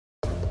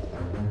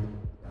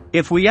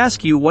If we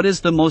ask you what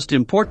is the most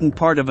important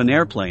part of an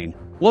airplane,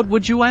 what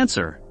would you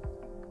answer?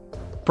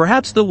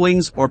 Perhaps the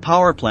wings or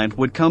power plant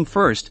would come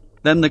first,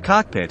 then the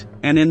cockpit,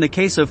 and in the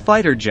case of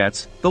fighter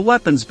jets, the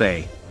weapons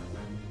bay.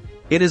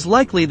 It is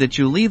likely that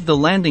you leave the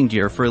landing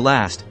gear for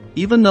last,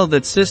 even though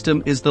that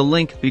system is the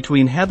link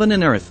between heaven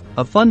and earth,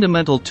 a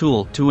fundamental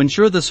tool to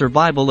ensure the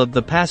survival of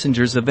the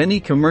passengers of any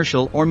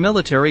commercial or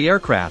military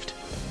aircraft.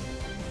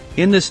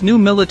 In this new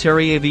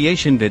military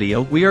aviation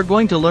video, we are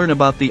going to learn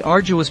about the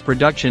arduous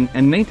production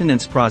and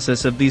maintenance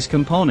process of these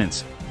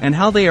components, and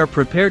how they are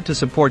prepared to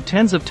support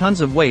tens of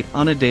tons of weight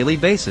on a daily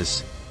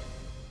basis.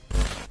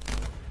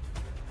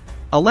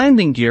 A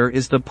landing gear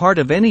is the part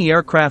of any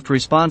aircraft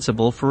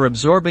responsible for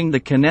absorbing the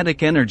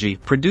kinetic energy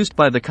produced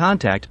by the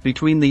contact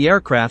between the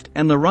aircraft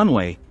and the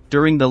runway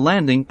during the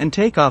landing and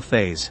takeoff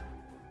phase.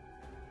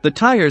 The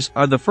tires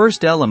are the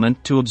first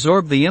element to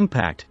absorb the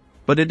impact,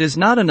 but it is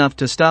not enough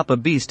to stop a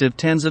beast of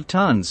tens of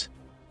tons.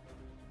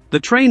 The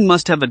train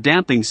must have a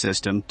damping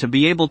system to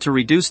be able to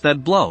reduce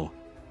that blow.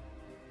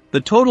 The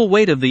total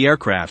weight of the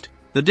aircraft,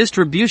 the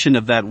distribution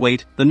of that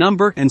weight, the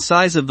number and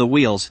size of the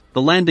wheels,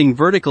 the landing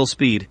vertical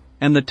speed,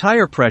 and the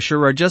tire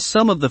pressure are just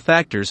some of the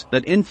factors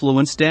that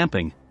influence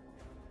damping.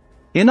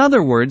 In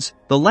other words,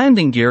 the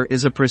landing gear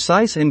is a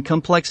precise and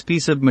complex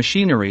piece of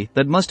machinery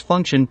that must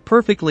function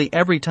perfectly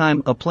every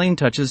time a plane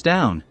touches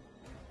down.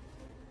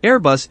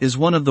 Airbus is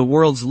one of the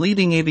world's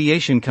leading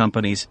aviation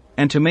companies,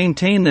 and to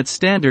maintain that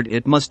standard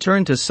it must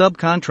turn to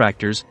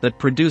subcontractors that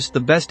produce the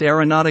best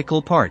aeronautical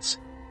parts.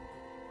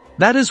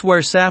 That is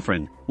where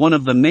Safran, one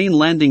of the main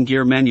landing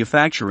gear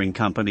manufacturing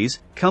companies,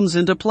 comes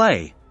into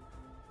play.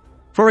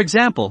 For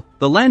example,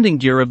 the landing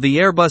gear of the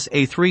Airbus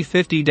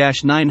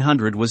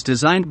A350-900 was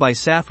designed by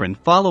Safran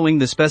following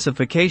the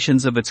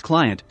specifications of its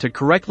client to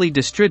correctly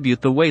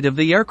distribute the weight of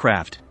the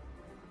aircraft.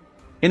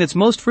 In its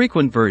most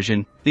frequent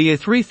version, the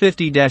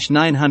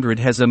A350-900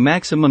 has a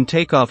maximum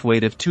takeoff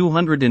weight of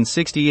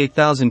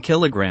 268,000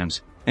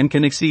 kilograms, and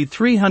can exceed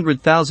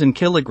 300,000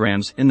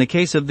 kilograms in the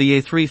case of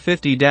the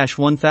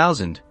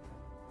A350-1000.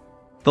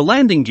 The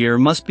landing gear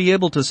must be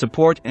able to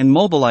support and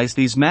mobilize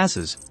these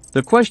masses.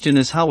 The question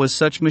is, how is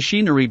such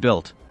machinery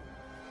built?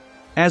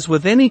 As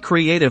with any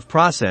creative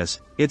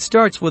process, it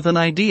starts with an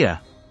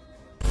idea.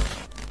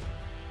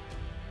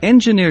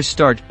 Engineers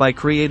start by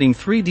creating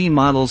 3D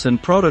models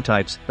and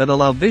prototypes that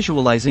allow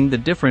visualizing the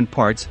different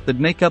parts that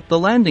make up the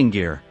landing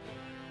gear.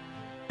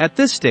 At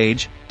this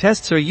stage,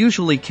 tests are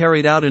usually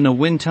carried out in a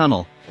wind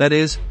tunnel, that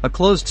is, a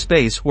closed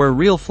space where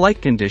real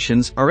flight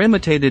conditions are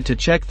imitated to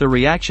check the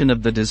reaction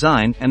of the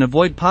design and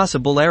avoid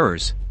possible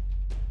errors.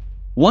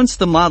 Once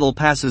the model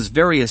passes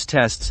various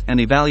tests and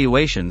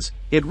evaluations,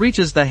 it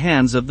reaches the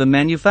hands of the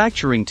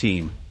manufacturing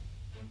team.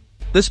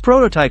 This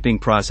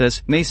prototyping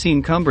process may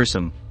seem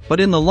cumbersome, but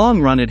in the long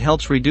run it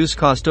helps reduce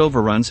cost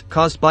overruns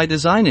caused by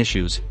design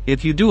issues.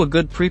 If you do a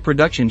good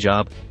pre-production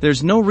job,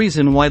 there's no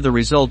reason why the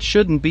result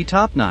shouldn't be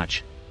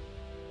top-notch.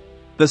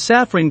 The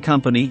Safran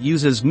company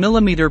uses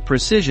millimeter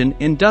precision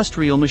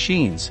industrial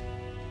machines.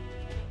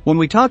 When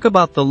we talk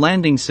about the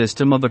landing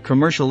system of a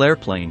commercial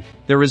airplane,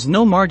 there is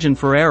no margin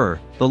for error.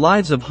 The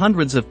lives of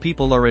hundreds of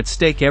people are at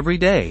stake every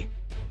day.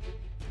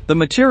 The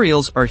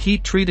materials are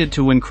heat-treated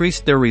to increase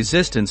their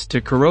resistance to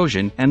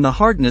corrosion and the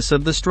hardness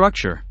of the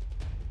structure.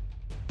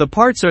 The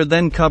parts are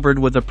then covered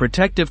with a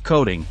protective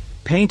coating,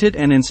 painted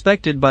and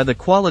inspected by the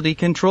quality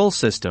control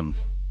system.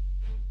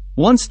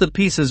 Once the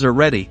pieces are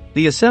ready,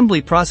 the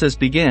assembly process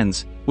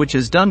begins, which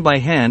is done by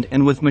hand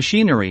and with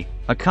machinery,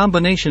 a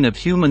combination of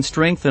human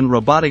strength and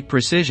robotic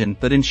precision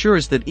that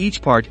ensures that each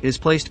part is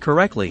placed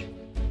correctly.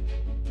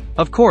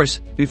 Of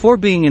course, before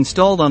being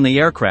installed on the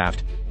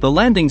aircraft, the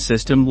landing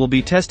system will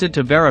be tested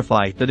to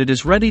verify that it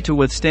is ready to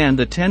withstand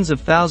the tens of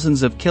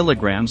thousands of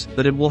kilograms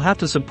that it will have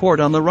to support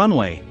on the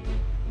runway.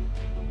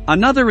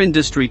 Another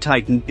industry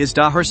titan is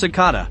Daher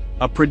Sakata,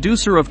 a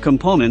producer of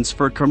components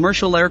for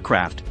commercial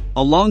aircraft,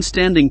 a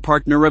long-standing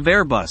partner of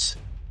Airbus.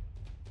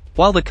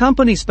 While the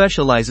company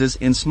specializes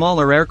in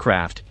smaller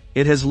aircraft,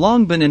 it has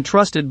long been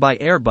entrusted by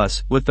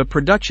Airbus with the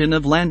production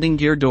of landing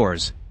gear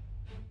doors.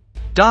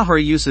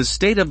 Daher uses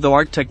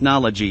state-of-the-art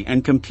technology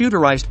and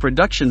computerized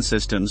production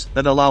systems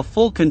that allow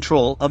full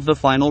control of the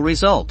final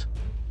result.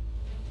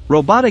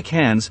 Robotic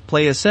hands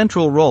play a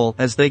central role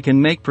as they can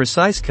make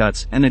precise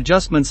cuts and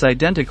adjustments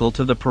identical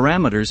to the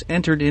parameters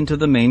entered into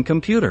the main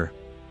computer.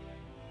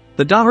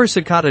 The Daher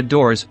Sakata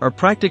doors are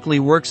practically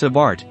works of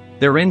art.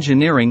 Their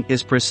engineering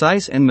is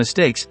precise and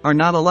mistakes are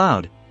not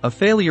allowed. A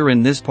failure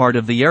in this part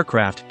of the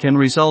aircraft can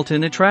result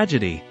in a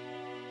tragedy.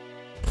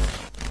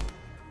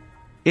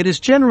 It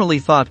is generally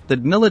thought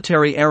that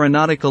military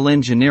aeronautical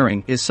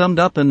engineering is summed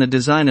up in the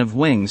design of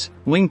wings,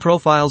 wing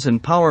profiles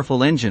and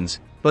powerful engines,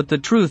 but the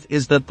truth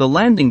is that the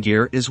landing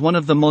gear is one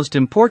of the most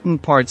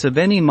important parts of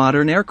any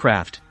modern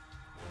aircraft.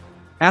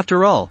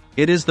 After all,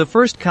 it is the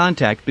first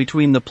contact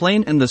between the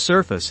plane and the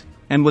surface,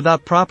 and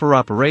without proper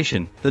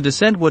operation, the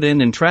descent would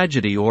end in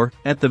tragedy or,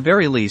 at the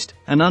very least,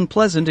 an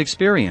unpleasant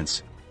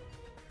experience.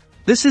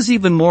 This is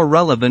even more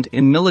relevant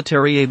in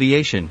military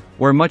aviation,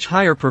 where much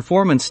higher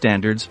performance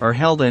standards are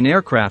held and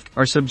aircraft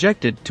are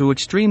subjected to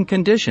extreme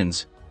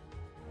conditions.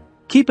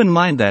 Keep in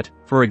mind that,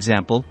 for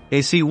example,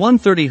 a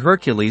C-130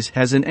 Hercules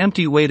has an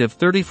empty weight of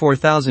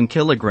 34,000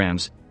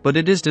 kilograms, but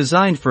it is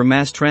designed for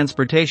mass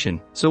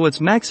transportation, so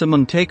its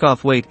maximum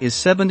takeoff weight is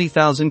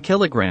 70,000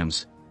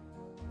 kilograms.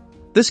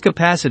 This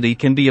capacity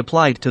can be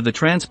applied to the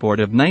transport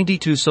of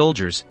 92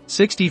 soldiers,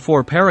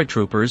 64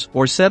 paratroopers,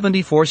 or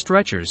 74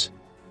 stretchers.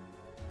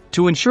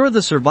 To ensure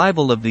the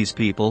survival of these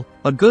people,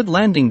 a good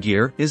landing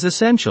gear is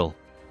essential.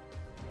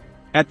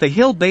 At the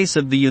Hill base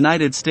of the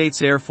United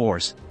States Air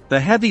Force, the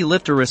Heavy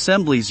Lifter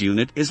Assemblies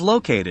Unit is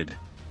located.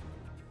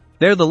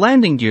 There the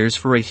landing gears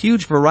for a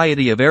huge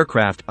variety of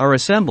aircraft are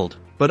assembled,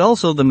 but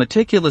also the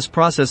meticulous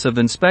process of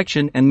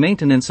inspection and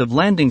maintenance of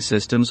landing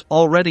systems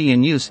already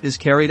in use is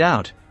carried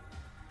out.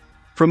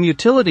 From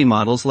utility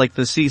models like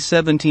the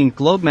C-17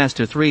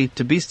 Globemaster III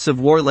to beasts of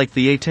war like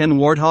the A-10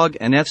 Warthog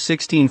and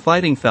F-16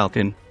 Fighting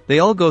Falcon, they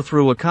all go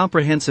through a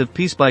comprehensive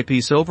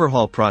piece-by-piece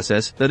overhaul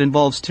process that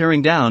involves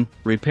tearing down,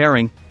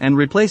 repairing, and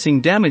replacing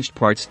damaged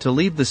parts to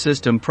leave the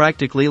system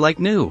practically like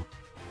new.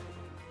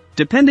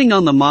 Depending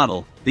on the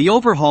model, the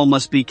overhaul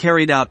must be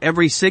carried out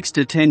every 6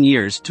 to 10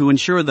 years to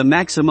ensure the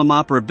maximum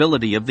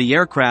operability of the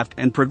aircraft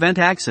and prevent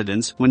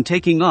accidents when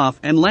taking off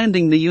and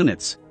landing the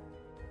units.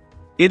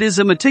 It is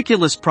a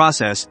meticulous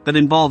process that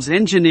involves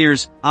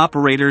engineers,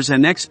 operators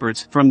and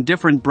experts from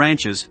different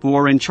branches who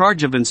are in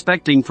charge of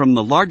inspecting from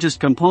the largest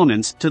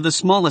components to the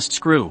smallest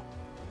screw.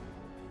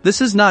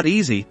 This is not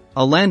easy.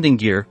 A landing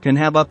gear can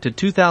have up to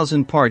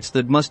 2,000 parts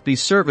that must be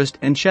serviced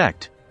and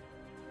checked.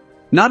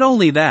 Not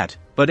only that,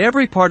 but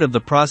every part of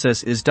the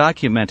process is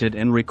documented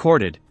and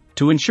recorded,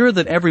 to ensure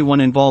that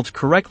everyone involved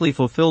correctly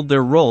fulfilled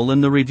their role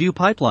in the review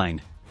pipeline.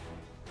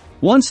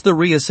 Once the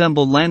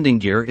reassembled landing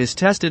gear is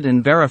tested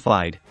and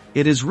verified,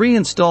 it is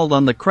reinstalled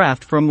on the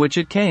craft from which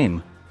it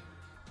came.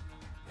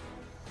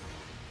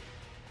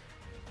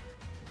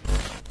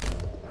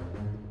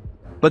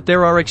 But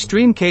there are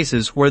extreme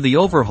cases where the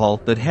overhaul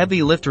that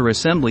Heavy Lifter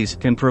Assemblies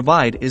can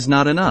provide is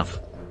not enough.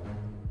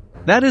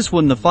 That is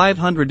when the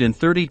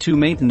 532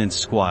 Maintenance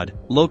Squad,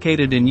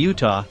 located in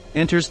Utah,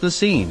 enters the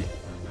scene.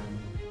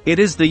 It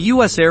is the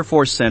U.S. Air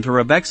Force Center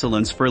of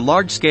Excellence for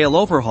large-scale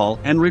overhaul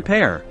and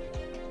repair.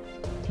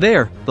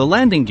 There, the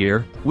landing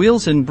gear,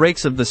 wheels and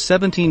brakes of the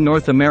 17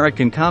 North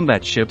American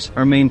combat ships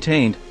are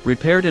maintained,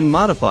 repaired and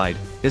modified,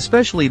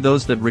 especially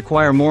those that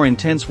require more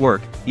intense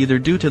work, either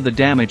due to the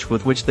damage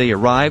with which they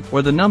arrive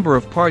or the number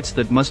of parts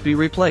that must be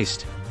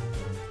replaced.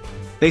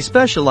 They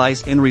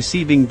specialize in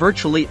receiving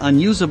virtually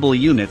unusable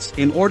units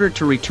in order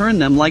to return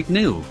them like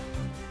new.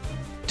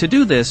 To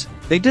do this,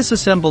 they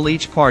disassemble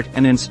each part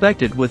and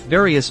inspect it with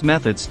various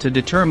methods to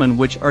determine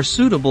which are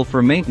suitable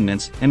for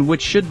maintenance and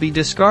which should be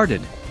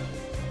discarded.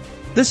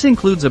 This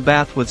includes a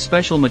bath with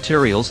special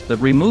materials that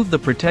remove the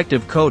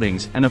protective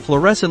coatings and a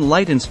fluorescent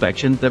light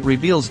inspection that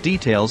reveals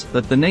details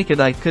that the naked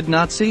eye could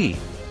not see.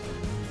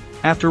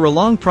 After a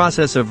long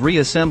process of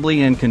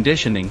reassembly and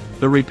conditioning,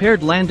 the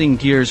repaired landing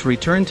gears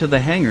return to the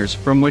hangars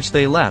from which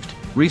they left,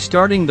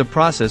 restarting the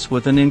process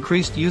with an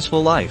increased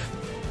useful life.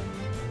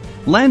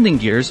 Landing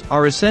gears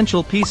are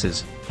essential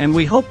pieces, and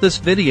we hope this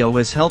video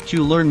has helped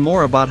you learn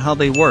more about how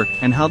they work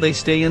and how they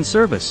stay in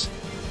service.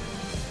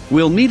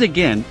 We'll meet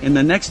again in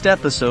the next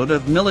episode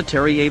of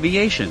Military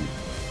Aviation.